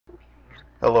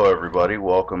Hello everybody,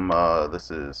 welcome.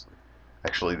 This is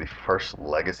actually the first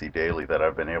Legacy Daily that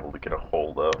I've been able to get a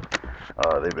hold of.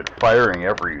 They've been firing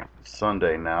every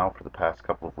Sunday now for the past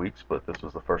couple of weeks, but this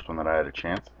was the first one that I had a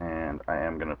chance, and I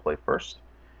am going to play first,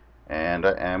 and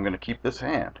I am going to keep this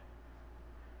hand.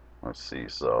 Let's see,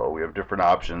 so we have different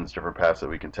options, different paths that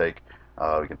we can take.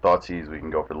 We can Thoughtseize, we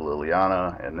can go for the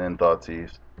Liliana, and then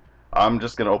Thoughtseize. I'm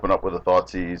just going to open up with a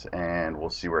Thoughtseize, and we'll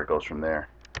see where it goes from there.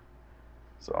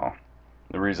 So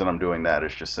the reason I'm doing that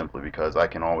is just simply because I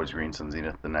can always green Sun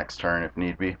Zenith the next turn if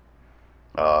need be.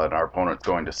 And our opponent's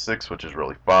going to 6, which is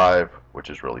really 5, which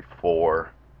is really 4,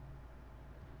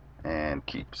 and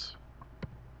keeps.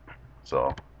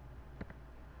 So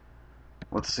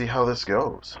let's see how this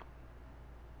goes.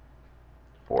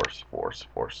 Force, force,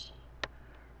 force.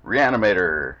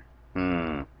 Reanimator.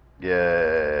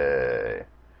 Yay.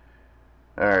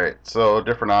 Alright, so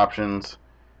different options.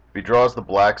 If he draws the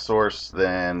black source,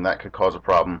 then that could cause a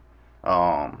problem.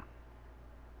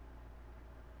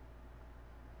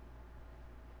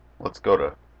 Let's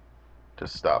go to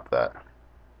stop that.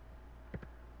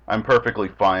 I'm perfectly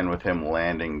fine with him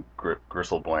landing that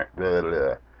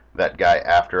guy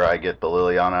after I get the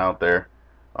Liliana out there.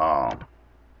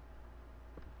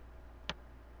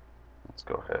 Let's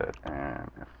go ahead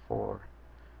and F4.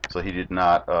 So he did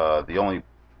not, the only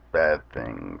bad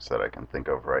things that I can think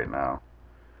of right now.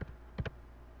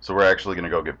 So we're actually going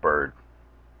to go get Bird.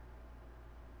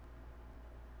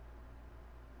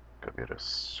 Go get a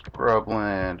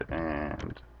Scrubland,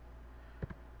 and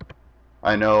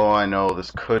I know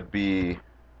this could be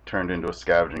turned into a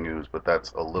Scavenging Ooze, but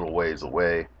that's a little ways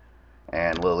away,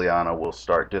 and Liliana will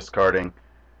start discarding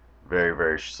very,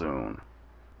 very soon.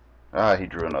 He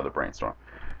drew another Brainstorm.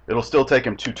 It'll still take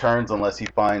him 2 turns unless he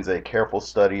finds a Careful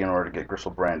Study in order to get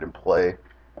Gristlebrand in play,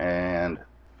 and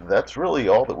that's really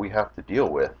all that we have to deal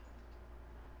with.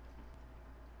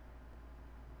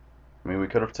 I mean, we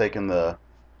could have taken the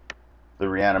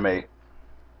Reanimate.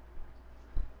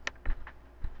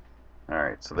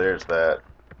 Alright, so there's that.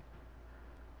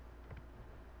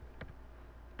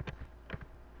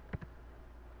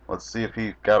 Let's see if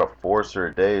he got a Force or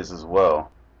a Daze as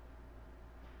well.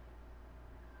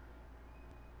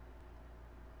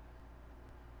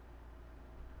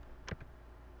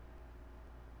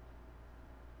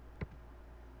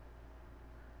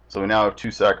 So we now have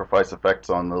 2 sacrifice effects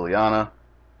on Liliana.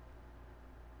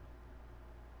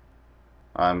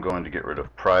 I'm going to get rid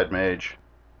of Pride Mage.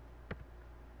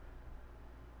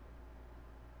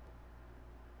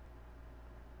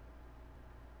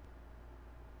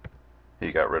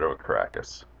 He got rid of a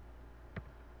Caracas.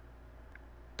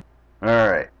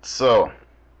 Alright, so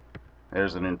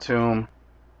there's an Entomb.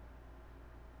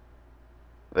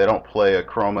 They don't play a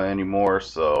Chroma anymore,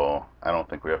 so I don't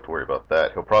think we have to worry about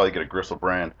that. He'll probably get a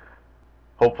Gristlebrand.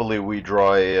 Hopefully we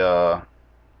draw a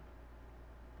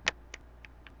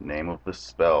name of the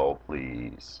spell,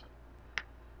 please.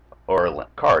 Or a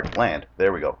card, land.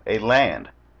 There we go. A land.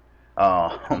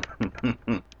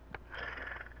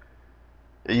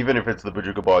 Even if it's the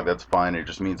Bajuka Bog, that's fine. It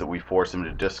just means that we force him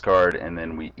to discard and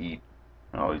then we eat.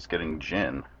 Oh, he's getting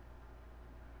Jin.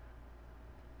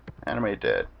 Anime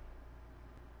dead.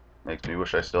 Makes me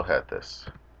wish I still had this.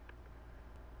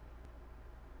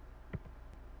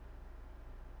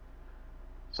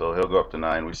 So he'll go up to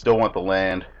 9. We still want the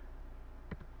land.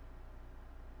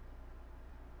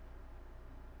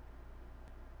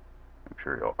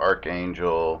 Imperial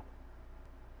Archangel.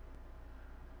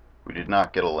 We did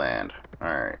not get a land.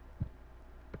 Alright.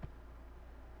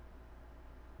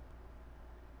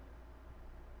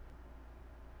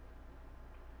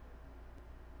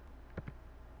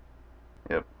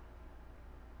 Yep.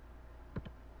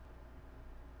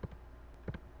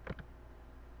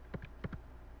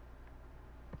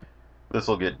 This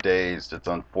will get dazed. It's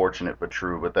unfortunate but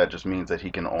true, but that just means that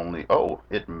he can only... Oh,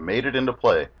 it made it into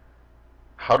play.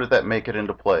 How did that make it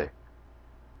into play?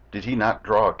 Did he not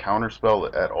draw a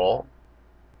counterspell at all?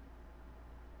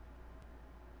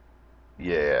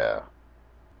 Yeah.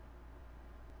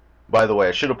 By the way,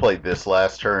 I should have played this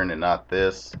last turn and not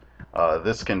this.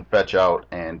 This can fetch out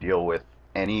and deal with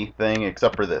anything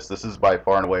except for this. This is by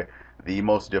far and away the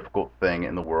most difficult thing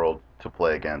in the world to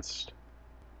play against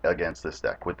this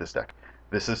deck, with this deck.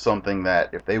 This is something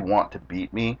that if they want to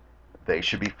beat me, they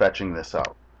should be fetching this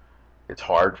out. It's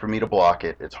hard for me to block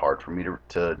it. It's hard for me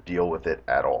to deal with it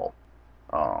at all.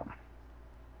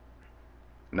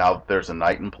 Now that there's a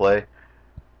knight in play,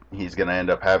 he's going to end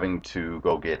up having to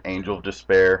go get Angel of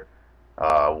Despair.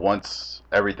 Once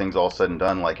everything's all said and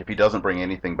done, like if he doesn't bring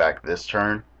anything back this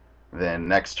turn, then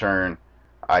next turn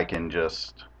I can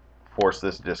just force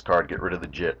this discard, get rid of the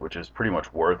Jit, which is pretty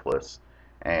much worthless,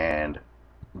 and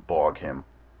bog him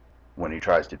when he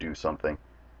tries to do something.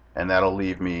 And that'll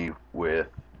leave me with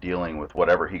dealing with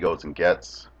whatever he goes and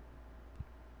gets.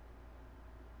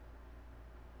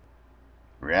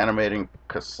 Reanimating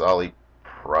Kasali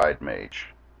Pride Mage.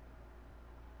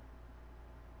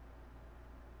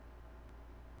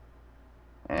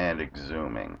 And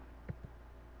exhuming.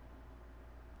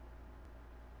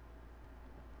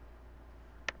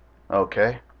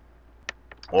 Okay.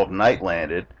 Well, if Knight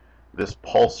landed, this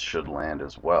Pulse should land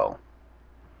as well.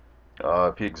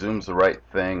 If he exhumes the right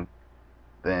thing,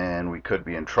 then we could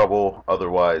be in trouble.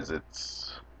 Otherwise,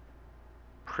 it's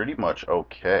pretty much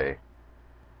okay.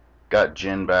 Got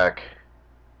Jin back.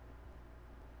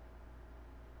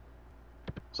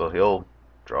 So he'll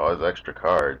draw his extra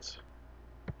cards.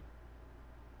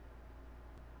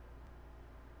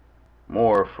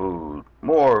 More food.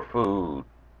 More food.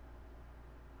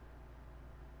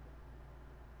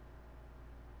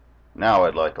 Now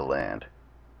I'd like a land.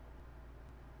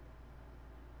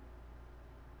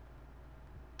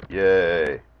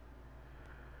 Yay.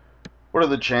 What are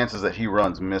the chances that he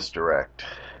runs misdirect?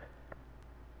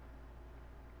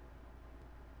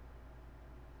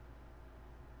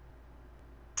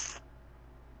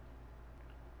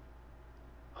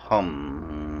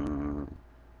 Hmm.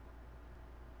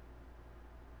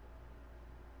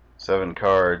 7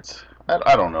 cards.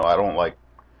 I don't know. I don't like...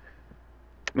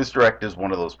 Misdirect is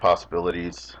one of those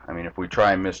possibilities. I mean, if we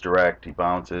try and misdirect, he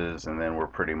bounces, and then we're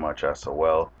pretty much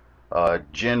SOL.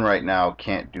 Jin right now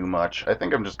can't do much. I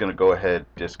think I'm just going to go ahead,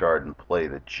 discard, and play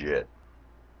the Jit.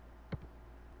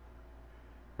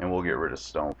 And we'll get rid of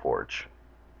Stoneforge.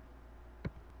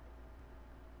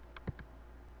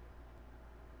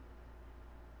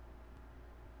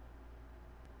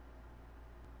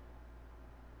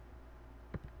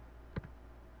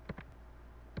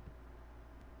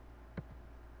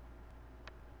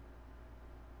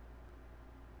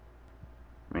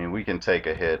 I mean, we can take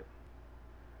a hit.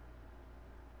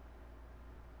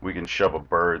 We can shove a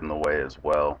bird in the way as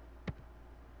well.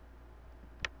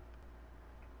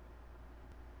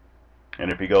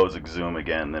 And if he goes exhume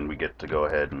again, then we get to go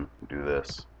ahead and do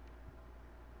this.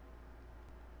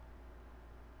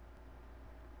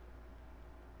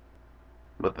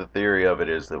 But the theory of it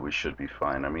is that we should be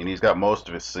fine. I mean, he's got most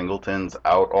of his singletons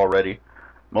out already.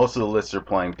 Most of the lists are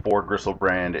playing 4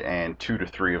 Gristlebrand and 2 to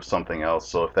 3 of something else.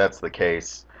 So if that's the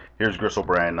case, here's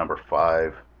Gristlebrand number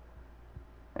 5.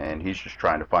 And he's just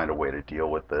trying to find a way to deal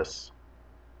with this.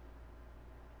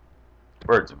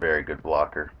 Bird's a very good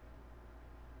blocker.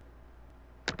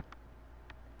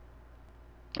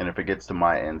 And if it gets to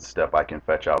my end step, I can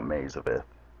fetch out Maze of Ith.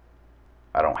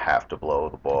 I don't have to blow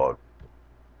the bog.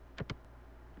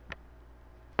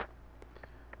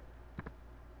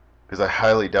 Because I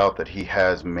highly doubt that he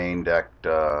has main decked...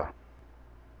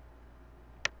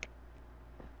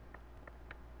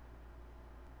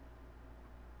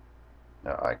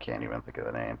 No, I can't even think of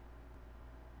the name.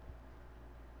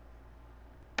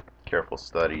 Careful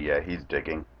study. Yeah, he's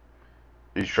digging.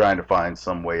 He's trying to find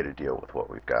some way to deal with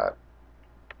what we've got.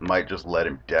 Might just let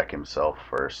him deck himself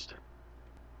first.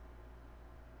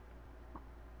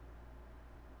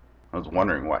 I was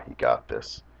wondering why he got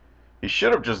this. He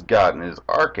should have just gotten his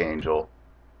Archangel.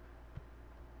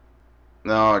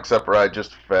 No, except for I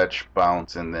just fetch,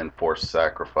 bounce, and then force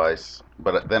sacrifice.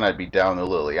 But then I'd be down to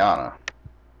Liliana.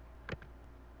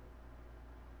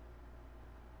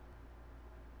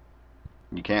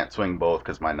 You can't swing both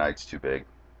because my knight's too big.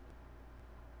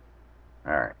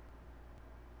 Alright.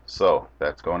 So,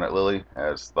 that's going at Lily,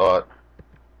 as thought.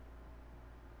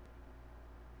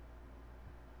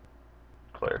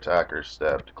 Declare attacker's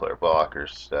step, declare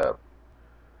blocker's step.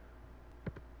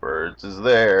 Birds is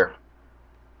there.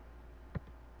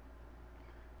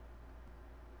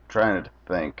 Trying to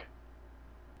think.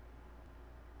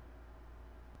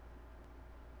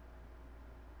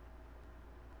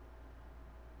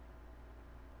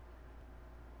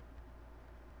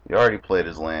 He already played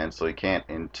his land, so he can't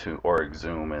into or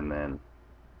exhume, and then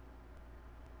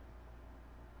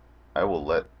I will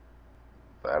let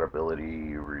that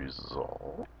ability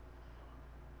resolve.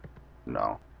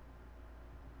 No.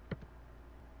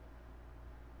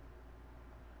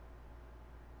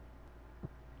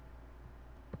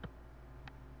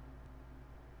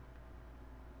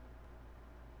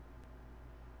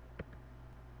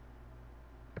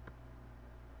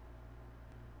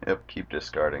 Yep, keep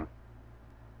discarding.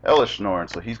 Elish Norn,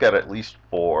 so he's got at least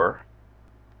 4.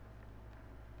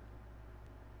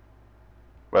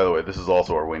 By the way, this is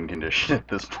also our win condition at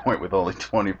this point with only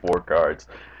 24 cards.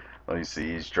 Let me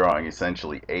see, he's drawing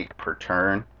essentially 8 per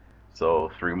turn, so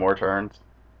 3 more turns.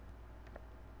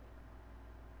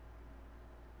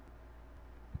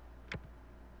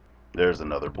 There's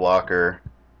another blocker.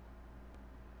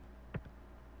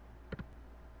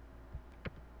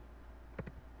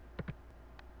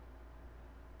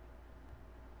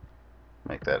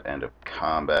 Make that end of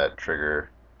combat trigger.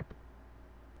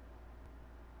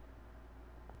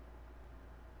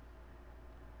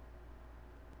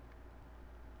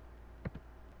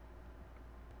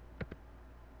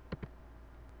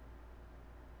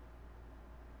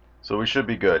 So we should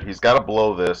be good. He's got to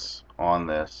blow this on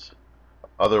this.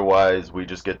 Otherwise, we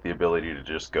just get the ability to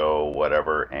just go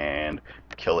whatever and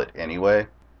kill it anyway.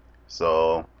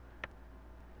 So,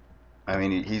 I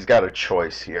mean, he's got a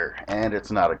choice here, and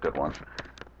it's not a good one.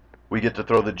 We get to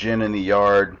throw the Djinn in the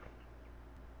yard,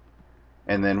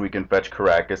 and then we can fetch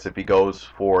Caracas. If he goes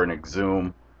for an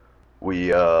Exhume, we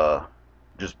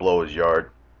just blow his yard.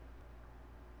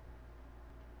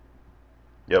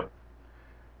 Yep.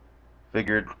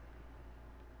 Figured.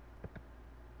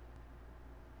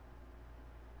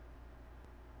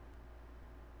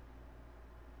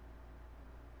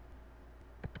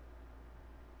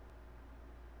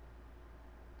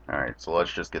 Alright, so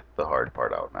let's just get the hard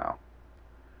part out now.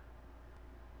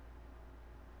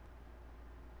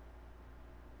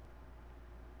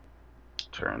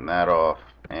 Turn that off,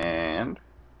 and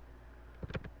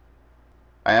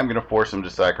I am going to force him to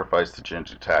sacrifice the Djinn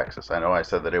to Taxus. I know I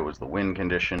said that it was the win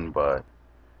condition, but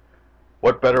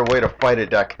what better way to fight a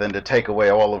deck than to take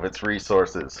away all of its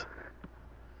resources?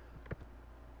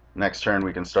 Next turn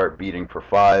we can start beating for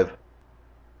 5,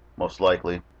 most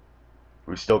likely.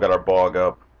 We've still got our Bog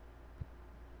up.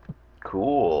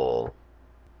 Cool.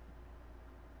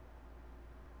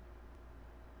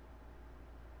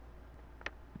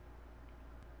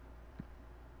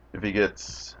 If he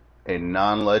gets a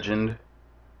non-legend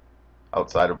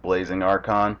outside of Blazing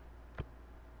Archon,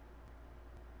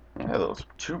 yeah, those are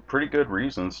 2 pretty good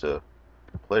reasons to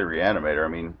play Reanimator. I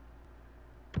mean,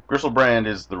 Gristlebrand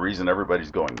is the reason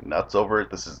everybody's going nuts over it.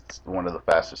 This is one of the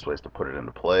fastest ways to put it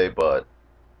into play, but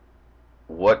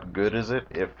what good is it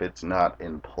if it's not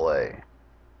in play?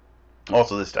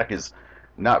 Also, this deck is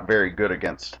not very good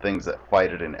against things that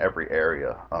fight it in every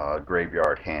area.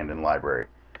 Graveyard, hand, and library.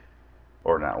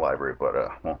 Or not library, but,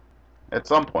 well, at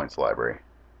some points library.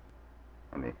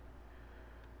 I mean,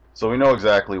 so we know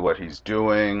exactly what he's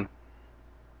doing.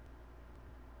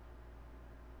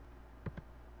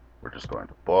 We're just going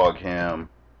to bog him.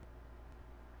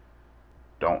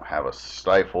 Don't have a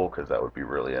stifle because that would be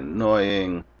really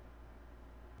annoying.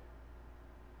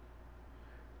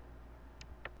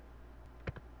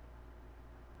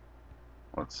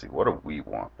 Let's see, what do we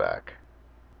want back?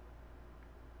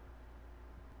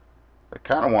 I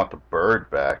kind of want the bird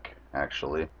back,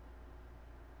 actually.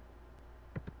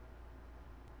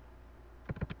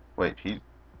 Wait,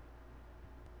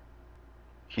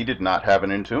 he did not have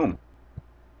an Entomb.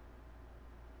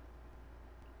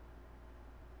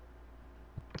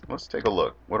 Let's take a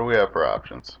look. What do we have for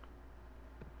options?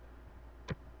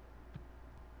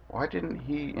 Why didn't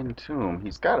he Entomb?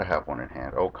 He's got to have one in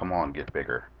hand. Oh, come on, get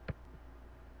bigger.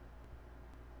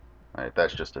 Alright,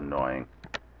 that's just annoying.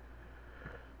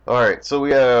 Alright, so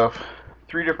we have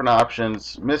 3 different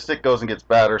options. Mystic goes and gets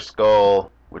Batterskull,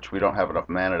 which we don't have enough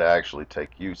mana to actually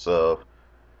take use of.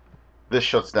 This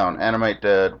shuts down Animate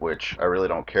Dead, which I really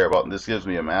don't care about, and this gives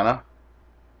me a mana.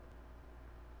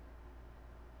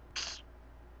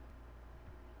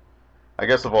 I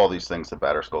guess of all these things, the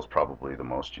Batterskull is probably the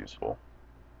most useful.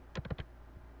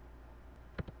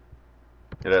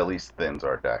 It at least thins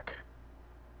our deck.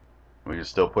 We can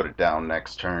still put it down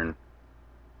next turn.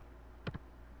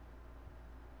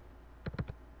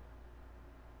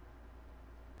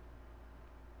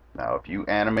 Now, if you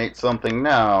animate something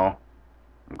now,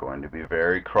 I'm going to be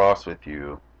very cross with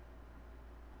you.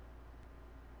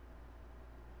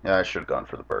 Yeah, I should have gone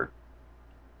for the bird.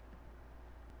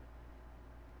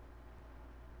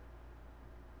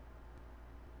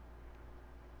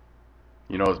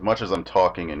 You know, as much as I'm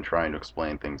talking and trying to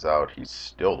explain things out, he's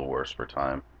still the worst for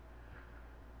time.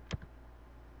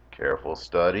 Careful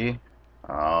study.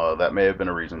 That may have been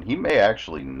a reason. He may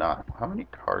actually not. How many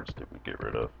cards did we get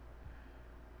rid of?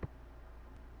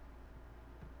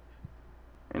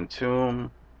 Entomb.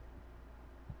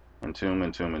 Entomb,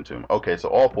 Entomb, Entomb. Okay, so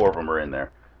all 4 of them are in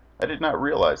there. I did not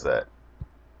realize that.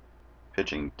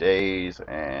 Pitching Days,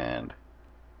 and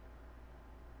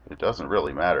it doesn't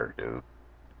really matter, dude.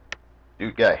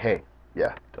 Dude, guy, hey.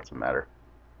 Yeah, doesn't matter.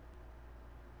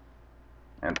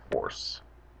 And Force.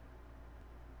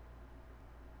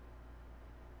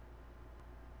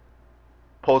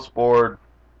 Post board,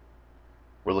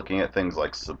 we're looking at things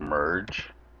like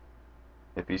Submerge,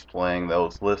 if he's playing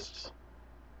those lists.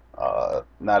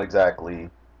 Not exactly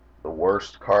the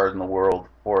worst card in the world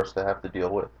for us to have to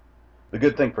deal with. The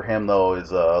good thing for him, though,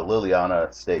 is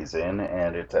Liliana stays in,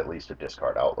 and it's at least a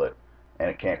discard outlet, and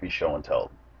it can't be show and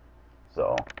tell.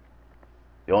 So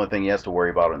the only thing he has to worry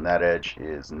about in that edge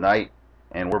is Night,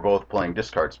 and we're both playing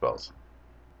discard spells.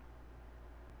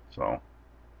 So,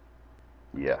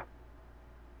 yeah.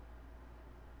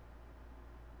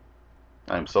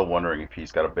 I'm so wondering if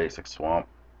he's got a basic swamp.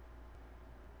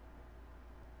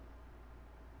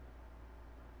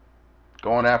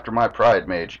 Going after my Pride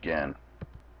Mage again.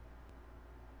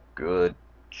 Good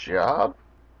job.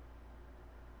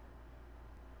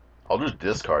 I'll just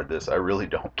discard this. I really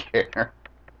don't care.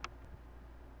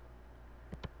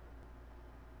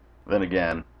 Then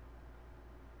again,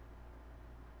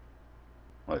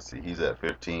 let's see, he's at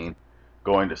 15.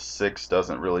 Going to 6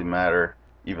 doesn't really matter.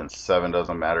 Even 7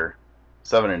 doesn't matter.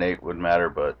 7 and 8 would matter,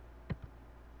 but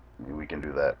I mean, we can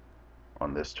do that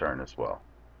on this turn as well.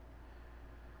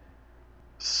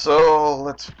 So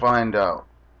let's find out.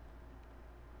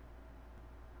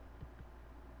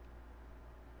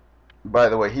 By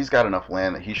the way, he's got enough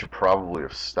land that he should probably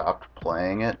have stopped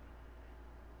playing it.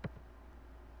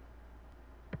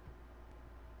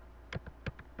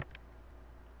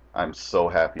 I'm so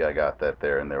happy I got that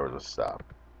there and there was a stop.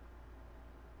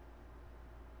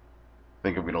 I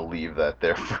think I'm going to leave that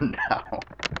there for now.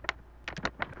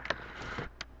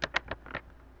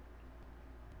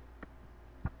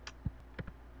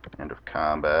 End of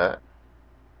combat.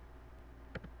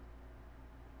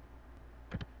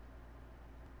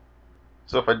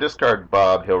 So if I discard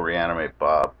Bob, he'll reanimate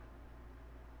Bob.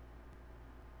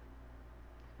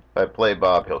 If I play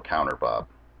Bob, he'll counter Bob.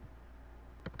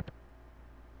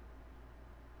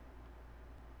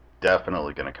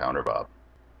 Definitely going to counter Bob.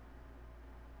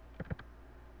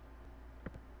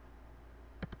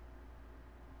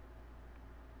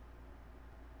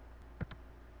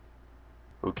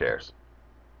 Who cares?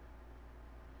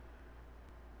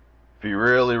 If he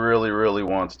really, really, really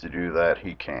wants to do that,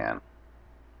 he can.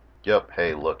 Yep,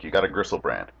 hey, look, you got a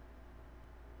Gristlebrand.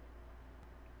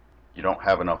 You don't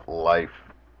have enough life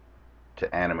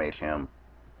to animate him,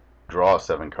 draw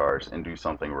 7 cards, and do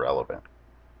something relevant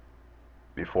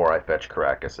before I fetch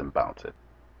Caracas and bounce it.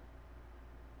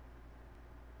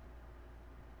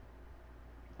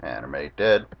 Animate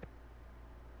dead.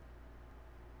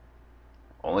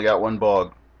 Only got 1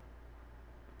 bog.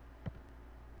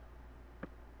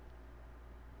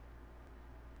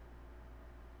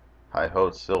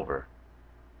 Hi-ho, silver.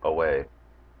 Away.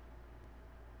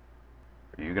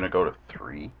 Are you going to go to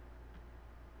 3?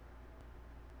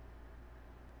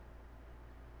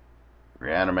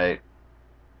 Reanimate.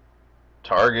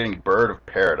 Targeting Bird of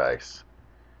Paradise.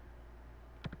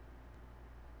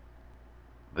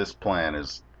 This plan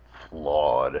is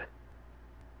flawed.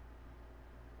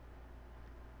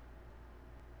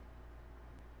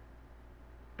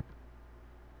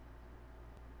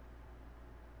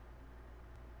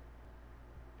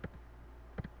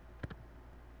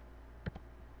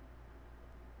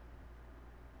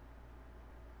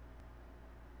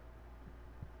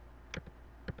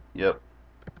 Yep.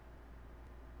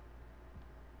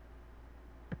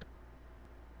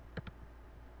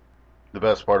 The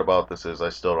best part about this is I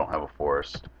still don't have a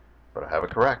forest, but I have a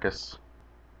Caracas.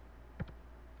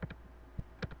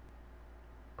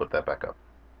 Put that back up.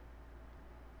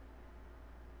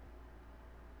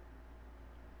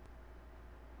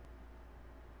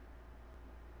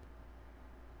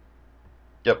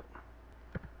 Yep.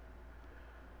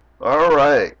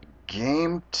 Alright,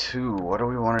 game 2. What do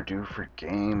we want to do for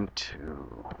game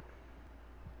 2?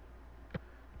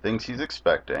 Things he's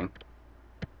expecting.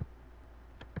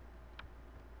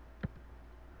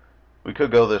 We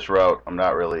could go this route. I'm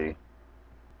not really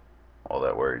all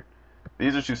that worried.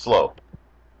 These are too slow.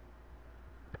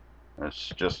 It's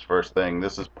just first thing.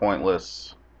 This is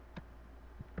pointless.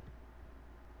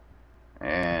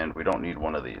 And we don't need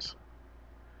one of these.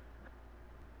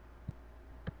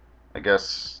 I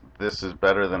guess this is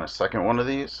better than a second one of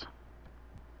these.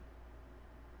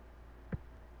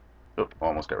 Oop,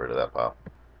 almost got rid of that pop.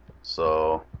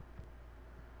 So,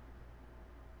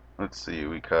 let's see,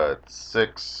 we cut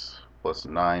 6 plus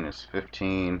 9 is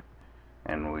 15.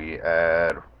 And we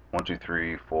add 1, 2,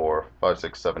 3, 4, 5,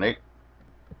 6, 7, 8.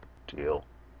 Deal.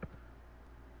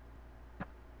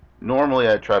 Normally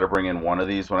I try to bring in one of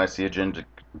these when I see a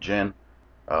Jin,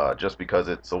 just because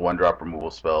it's a 1-drop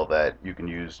removal spell that you can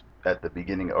use at the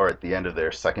beginning or at the end of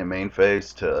their second main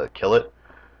phase to kill it.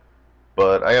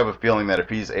 But I have a feeling that if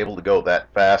he's able to go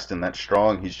that fast and that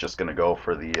strong, he's just going to go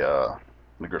for the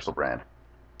Gristlebrand.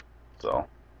 So,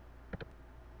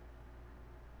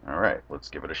 alright, let's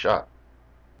give it a shot.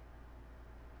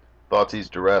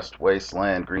 Thoughtseize, Duress,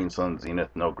 Wasteland, Green Sun, Zenith,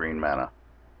 no green mana.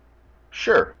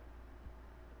 Sure.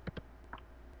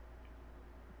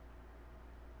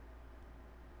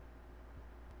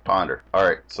 Ponder.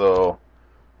 Alright, so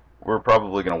we're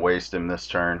probably going to waste him this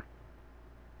turn.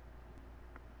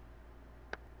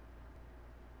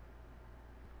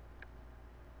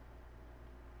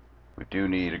 We do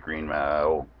need a green mana.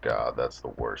 Oh god, that's the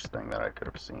worst thing that I could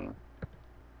have seen.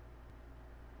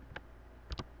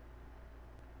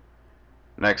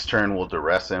 Next turn we'll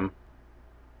duress him.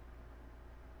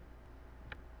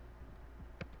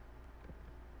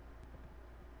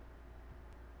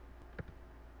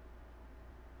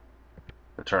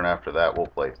 The turn after that we'll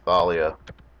play Thalia.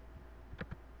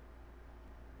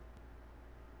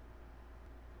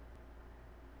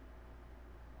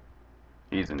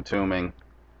 He's entombing.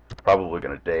 Probably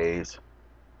going to daze.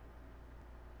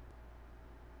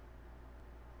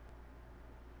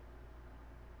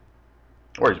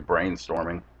 Or he's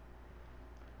brainstorming.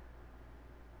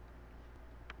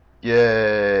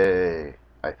 Yay,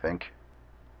 I think.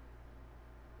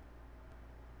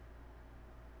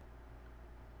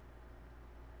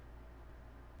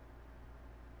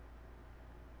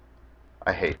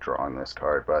 I hate drawing this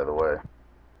card, by the way,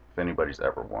 if anybody's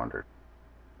ever wondered.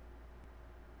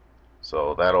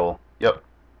 So that'll, yep.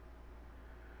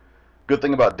 Good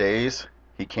thing about Daze,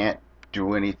 he can't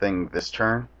do anything this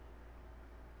turn.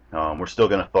 We're still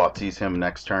going to Thoughtseize him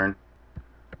next turn.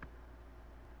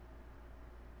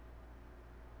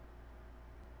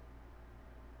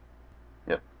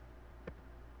 Yep.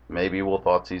 Maybe we'll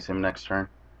Thoughtseize him next turn.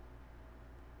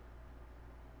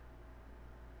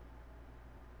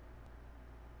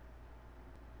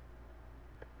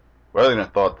 We're either going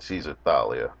to Thoughtseize or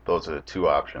Thalia. Those are the two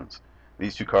options.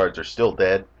 These two cards are still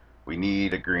dead. We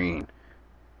need a green.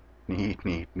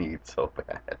 Need so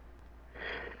bad.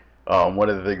 One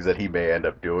of the things that he may end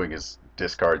up doing is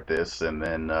discard this and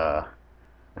then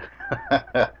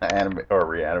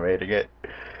reanimating it,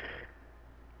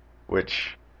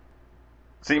 which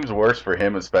seems worse for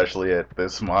him, especially at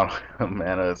this mana,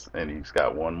 and he's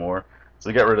got one more.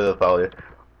 So get rid of the Thalia.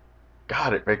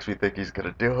 God, it makes me think he's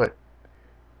gonna do it.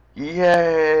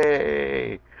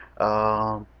 Yay!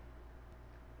 I'm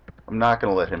not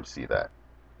gonna let him see that.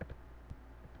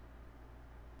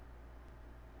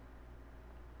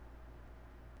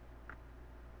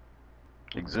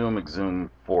 Exhume,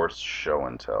 force, show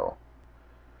and tell.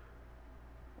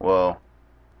 Well,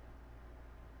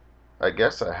 I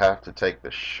guess I have to take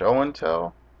the show and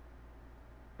tell.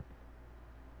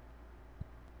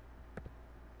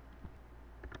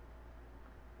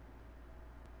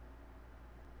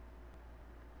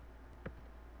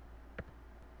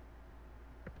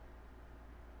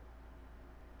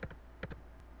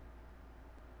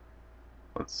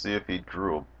 Let's see if he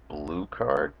drew a blue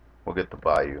card. We'll get the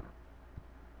Bayou.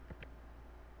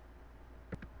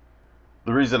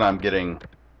 The reason I'm getting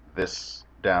this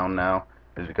down now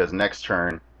is because next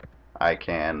turn I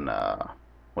can,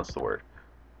 what's the word?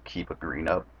 Keep a green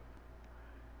up.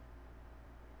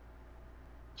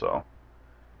 So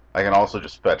I can also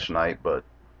just fetch Knight, but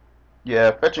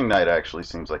yeah, fetching Knight actually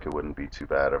seems like it wouldn't be too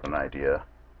bad of an idea.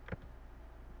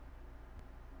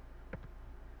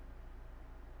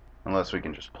 Unless we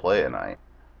can just play a Knight.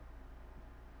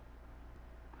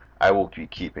 I will be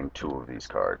keeping two of these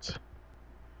cards.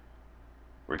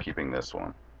 We're keeping this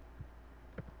one.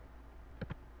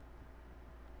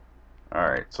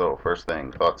 Alright, so first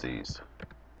thing, Thoughtseize.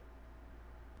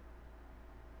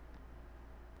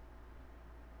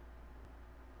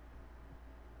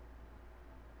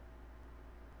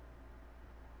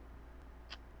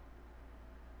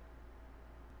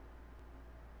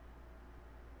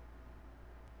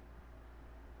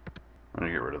 I'm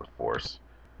going to get rid of the force.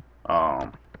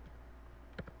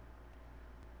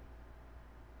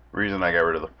 Reason I got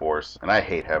rid of the force, and I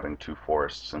hate having two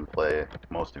forests in play.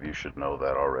 Most of you should know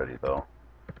that already, though.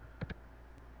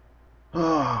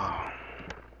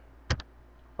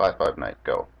 5/5 Knight,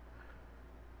 go.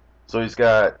 So he's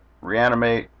got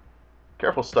Reanimate,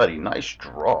 Careful Study, nice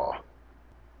draw.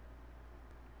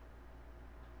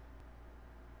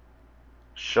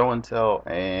 Show and Tell,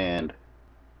 and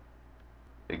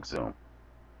Exhume.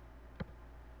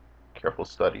 Careful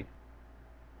Study.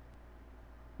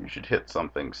 You should hit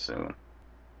something soon.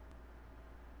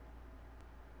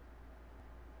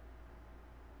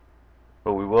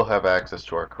 But we will have access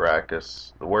to our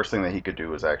Caracas. The worst thing that he could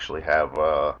do is actually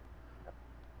have,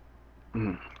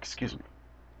 excuse me.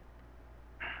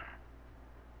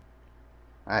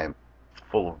 I am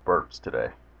full of burps today.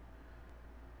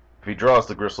 If he draws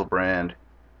the Gristlebrand,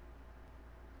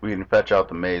 we can fetch out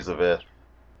the Maze of Ith.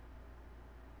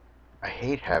 I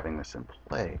hate having this in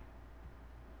play.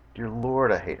 Dear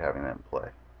Lord, I hate having that in play.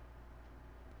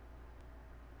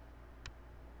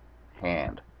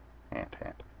 Hand. Hand,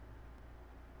 hand.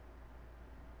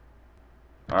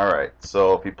 Alright,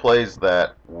 so if he plays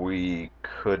that, we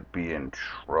could be in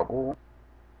trouble.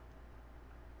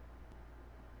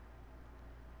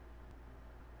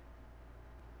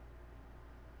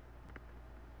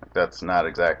 That's not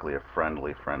exactly a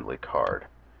friendly card.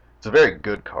 It's a very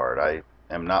good card. I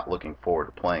am not looking forward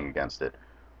to playing against it.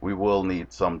 We will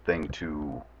need something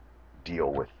to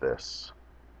deal with this.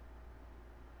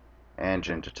 And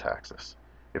Jin attacks us.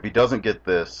 If he doesn't get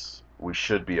this, we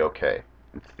should be okay,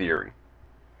 in theory.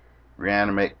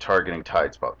 Reanimate targeting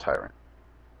Tidespout Tyrant.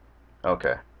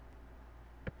 Okay.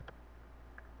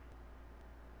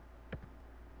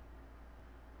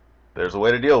 There's a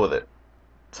way to deal with it.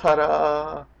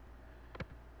 Ta-da!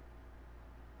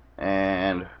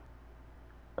 And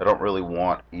I don't really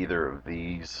want either of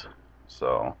these,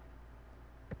 so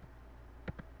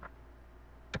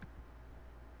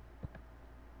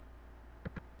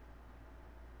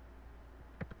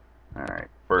alright,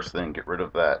 first thing, get rid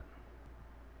of that.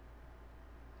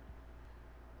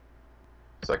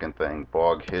 Second thing,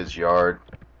 bog his yard.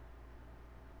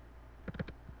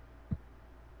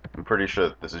 I'm pretty sure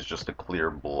that this is just a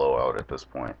clear blowout at this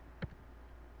point.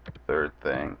 Third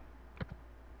thing,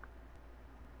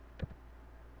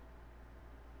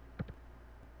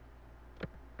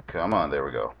 come on, there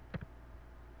we go.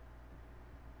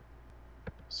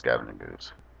 Scavenging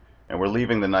Ooze. And we're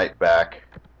leaving the knight back.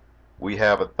 We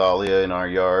have a Thalia in our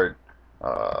yard.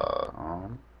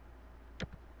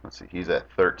 Let's see, he's at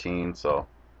 13, so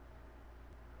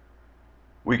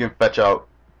we can fetch out.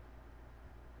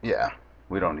 Yeah,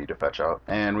 we don't need to fetch out.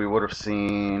 And we would have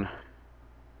seen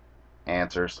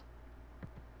answers.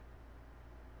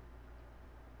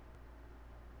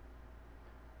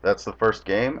 That's the first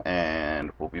game, and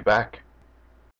we'll be back.